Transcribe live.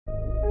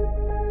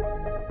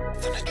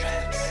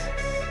Thundatraxx.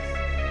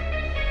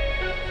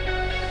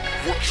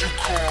 What you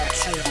come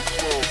to the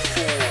club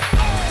for?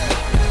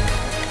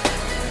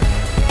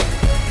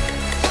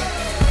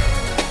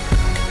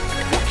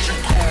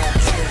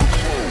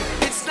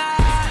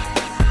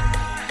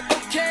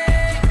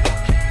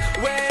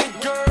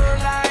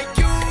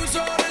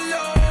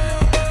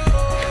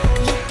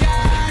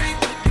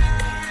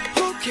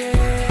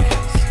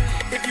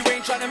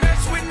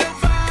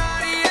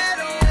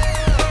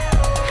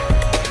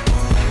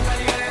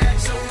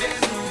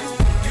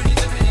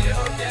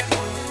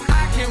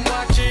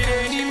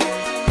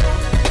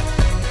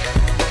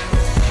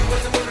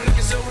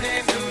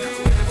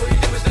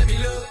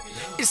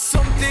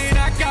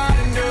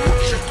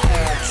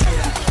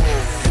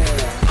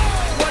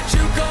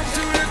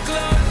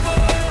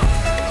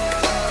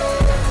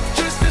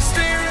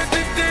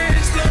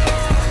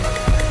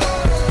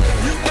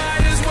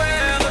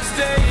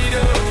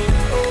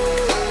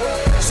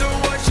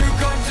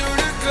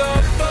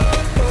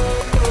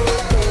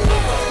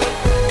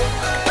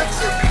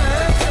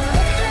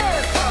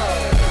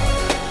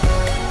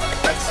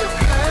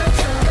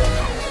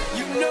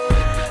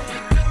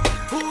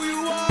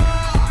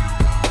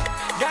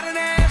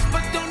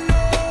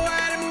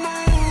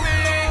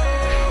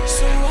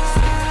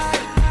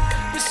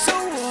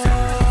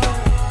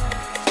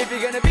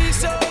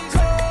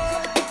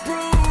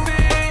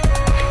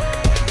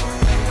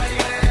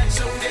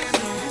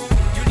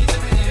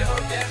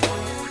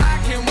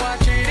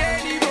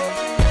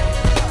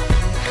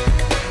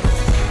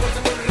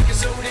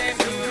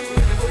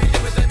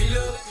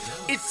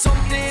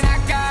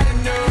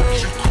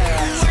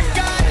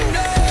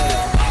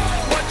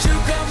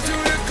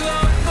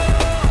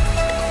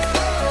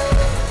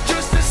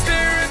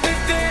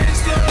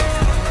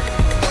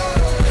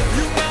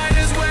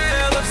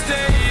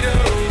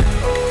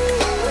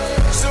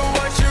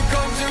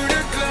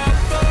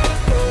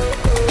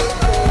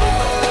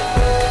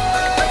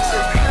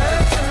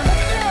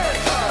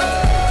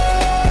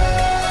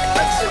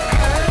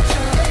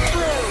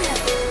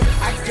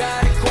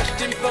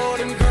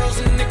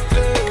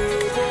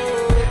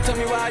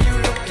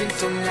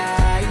 So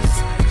nice.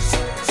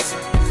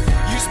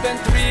 You spent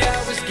 3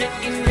 hours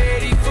getting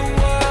ready for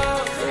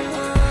what?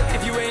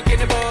 If you ain't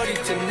getting a party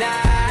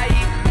tonight,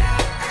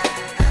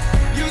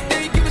 you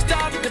think you were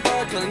starting the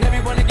bar, telling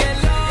everyone to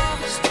get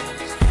lost.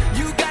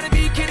 You gotta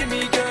be kidding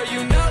me, girl.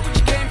 You know what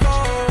you came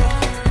for.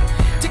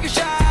 Take a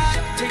shot,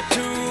 take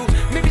two.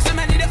 Maybe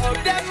somebody to up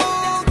that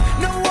mood.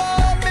 No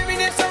one, maybe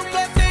there's some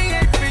blood thing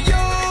ain't for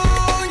you.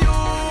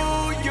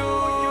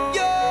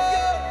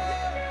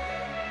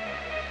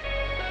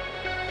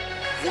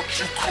 What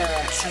you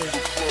come to the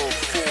club